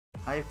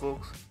Hi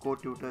folks,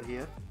 CodeTutor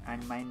here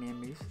and my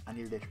name is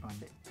Anil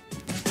Deshpande.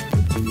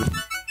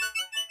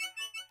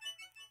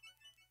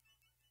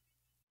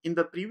 In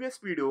the previous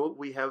video,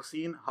 we have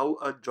seen how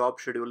a job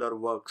scheduler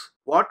works.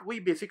 What we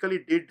basically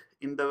did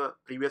in the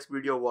previous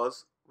video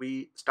was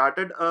we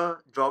started a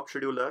job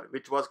scheduler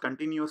which was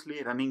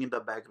continuously running in the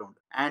background.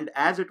 And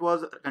as it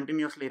was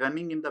continuously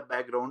running in the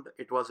background,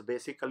 it was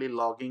basically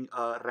logging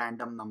a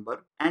random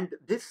number. And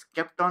this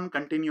kept on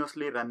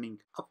continuously running.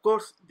 Of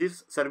course,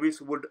 this service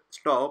would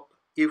stop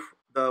if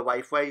the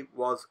Wi-Fi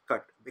was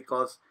cut,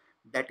 because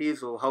that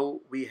is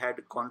how we had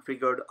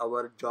configured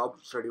our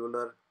job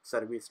scheduler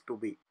service to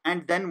be.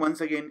 And then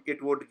once again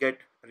it would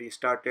get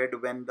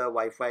restarted when the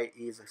Wi-Fi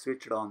is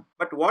switched on.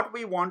 But what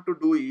we want to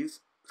do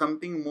is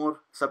something more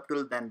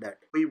subtle than that.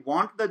 We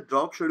want the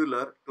job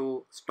scheduler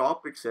to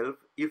stop itself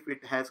if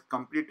it has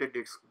completed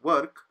its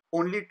work,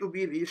 only to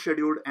be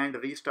rescheduled and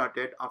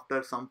restarted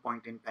after some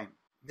point in time.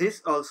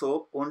 This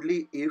also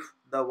only if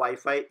the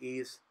Wi-Fi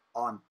is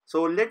on.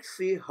 So let's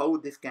see how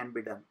this can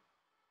be done.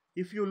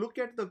 If you look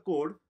at the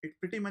code, it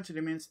pretty much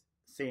remains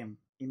same.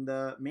 In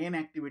the main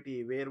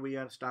activity where we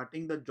are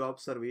starting the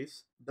job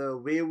service, the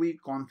way we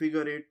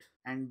configure it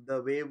and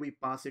the way we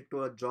pass it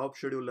to a job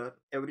scheduler,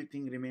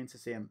 everything remains the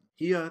same.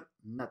 Here,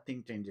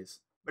 nothing changes.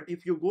 But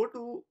if you go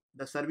to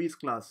the service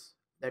class,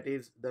 that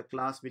is the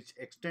class which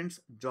extends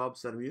job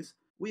service,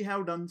 we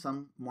have done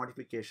some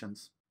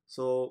modifications.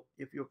 So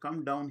if you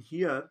come down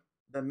here,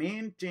 the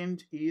main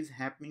change is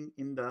happening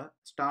in the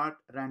start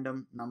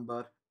random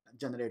number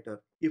generator.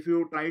 If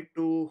you try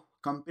to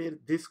compare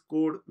this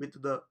code with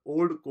the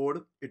old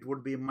code, it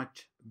would be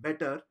much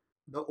better.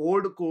 The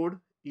old code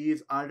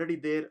is already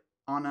there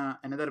on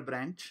another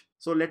branch.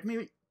 So let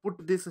me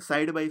put this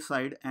side by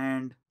side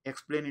and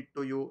explain it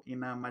to you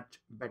in a much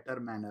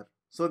better manner.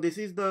 So this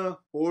is the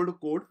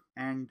old code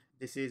and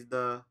this is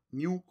the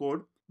new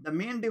code. The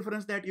main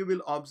difference that you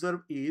will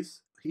observe is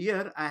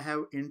here I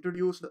have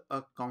introduced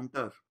a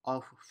counter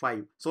of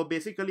 5. So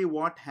basically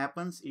what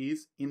happens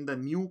is in the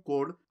new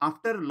code,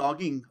 after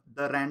logging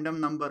the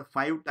random number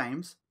 5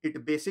 times,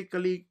 it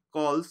basically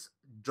calls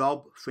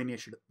job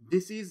finished.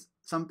 This is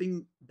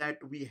something that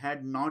we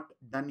had not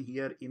done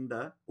here in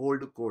the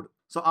old code.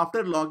 So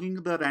after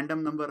logging the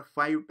random number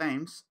 5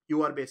 times,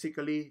 you are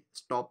basically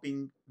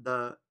stopping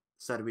the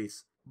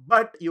service.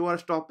 But you are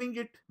stopping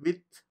it with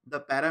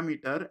the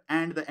parameter,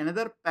 and the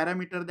another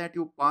parameter that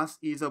you pass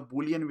is a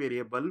boolean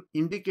variable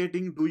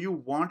indicating do you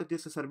want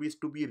this service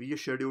to be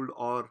rescheduled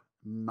or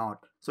not.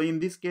 So in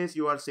this case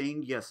you are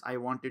saying yes, I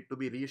want it to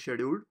be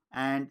rescheduled,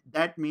 and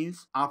that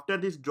means after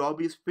this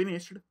job is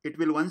finished, it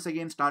will once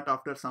again start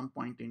after some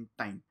point in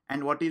time.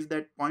 And what is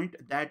that point?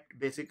 That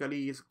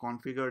basically is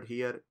configured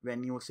here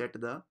when you set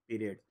the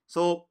period.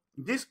 So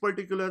this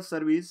particular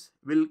service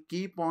will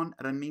keep on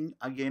running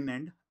again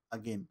and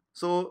again.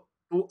 So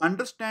to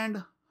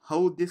understand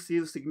how this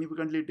is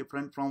significantly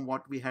different from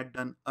what we had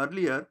done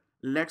earlier,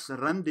 let's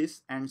run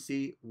this and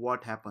see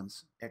what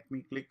happens. Let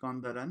me click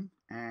on the run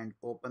and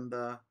open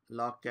the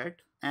logcat,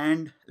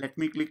 and let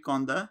me click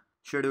on the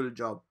schedule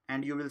job,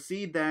 and you will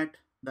see that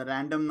the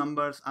random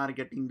numbers are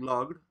getting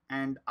logged,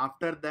 and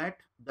after that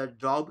the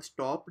job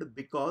stopped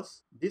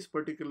because this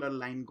particular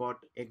line got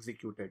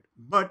executed.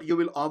 But you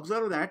will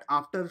observe that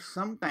after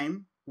some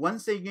time,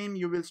 once again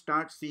you will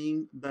start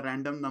seeing the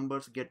random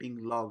numbers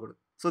getting logged.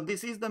 So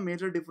this is the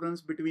major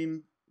difference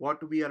between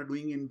what we are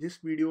doing in this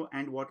video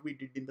and what we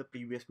did in the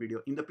previous video.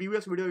 In the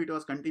previous video it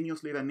was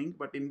continuously running,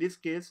 but in this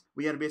case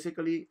we are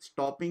basically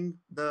stopping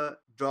the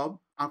job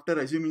after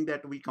assuming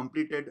that we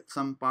completed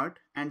some part,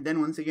 and then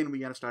once again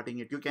we are starting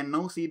it. You can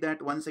now see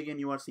that once again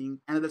you are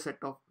seeing another set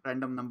of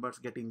random numbers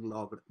getting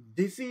logged.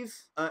 This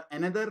is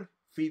another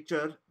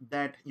feature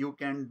that you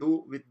can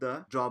do with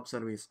the job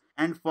service,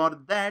 and for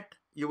that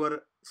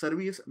your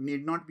service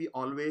need not be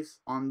always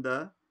on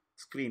the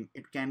screen.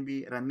 It can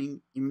be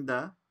running in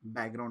the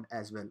background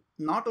as well.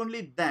 Not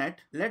only that,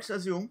 let's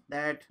assume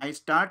that I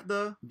start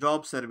the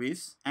job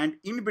service and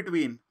in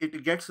between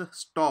it gets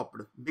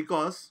stopped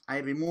because I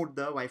removed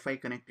the Wi-Fi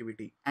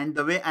connectivity. And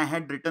the way I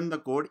had written the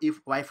code,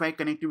 if Wi-Fi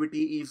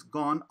connectivity is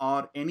gone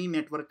or any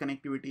network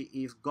connectivity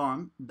is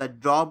gone, the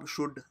job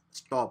should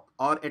stop,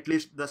 or at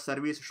least the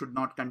service should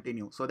not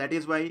continue. So that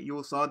is why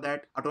you saw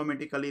that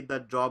automatically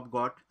the job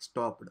got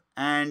stopped.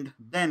 And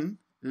then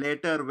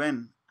later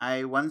when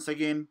I once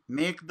again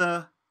make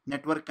the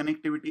network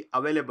connectivity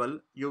available,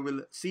 you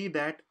will see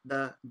that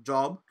the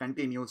job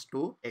continues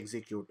to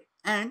execute,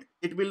 and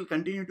it will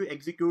continue to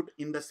execute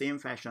in the same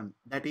fashion.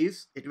 That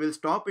is, it will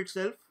stop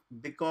itself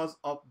because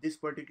of this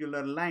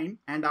particular line,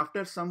 and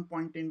after some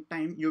point in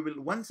time you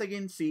will once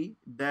again see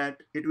that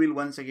it will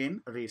once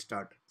again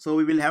restart. So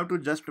we will have to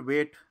just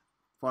wait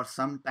for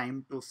some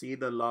time to see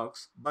the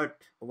logs, but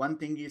one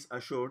thing is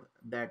assured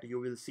that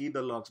you will see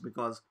the logs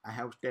because I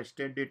have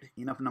tested it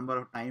enough number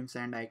of times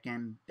and I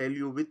can tell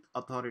you with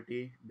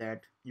authority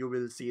that you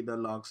will see the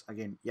logs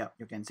again. Yeah,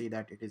 you can see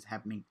that it is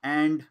happening,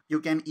 and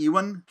you can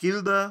even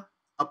kill the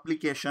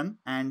application,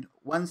 and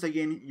once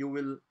again you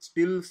will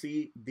still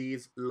see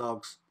these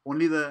logs.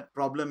 Only the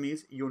problem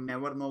is you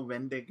never know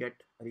when they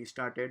get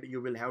restarted.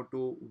 You will have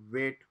to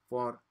wait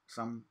for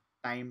some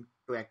time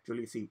to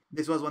actually see.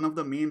 This was one of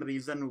the main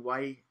reason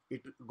why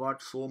it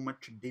got so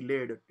much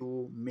delayed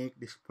to make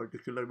this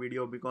particular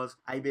video, because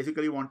I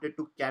basically wanted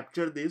to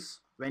capture this.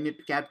 When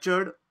it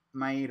captured,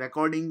 my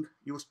recording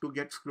used to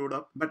get screwed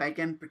up, but I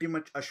can pretty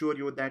much assure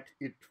you that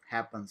it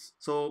happens.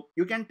 So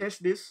you can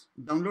test this,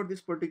 download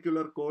this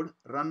particular code,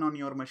 run on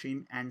your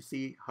machine and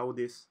see how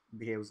this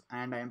behaves,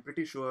 and I am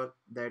pretty sure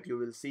that you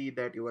will see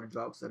that your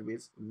job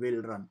service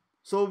will run.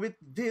 So with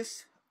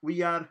this,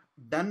 we are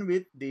done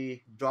with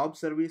the job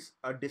service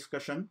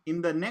discussion.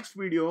 In the next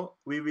video,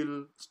 we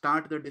will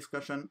start the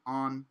discussion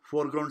on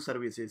foreground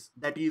services.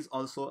 That is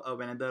also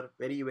another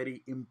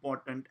very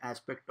important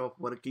aspect of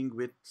working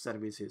with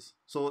services.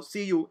 So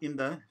see you in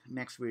the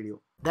next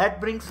video. That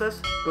brings us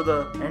to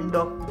the end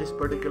of this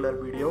particular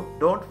video.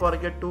 Don't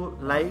forget to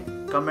like,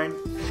 comment,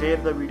 share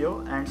the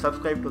video and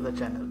subscribe to the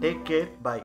channel. Take care. Bye.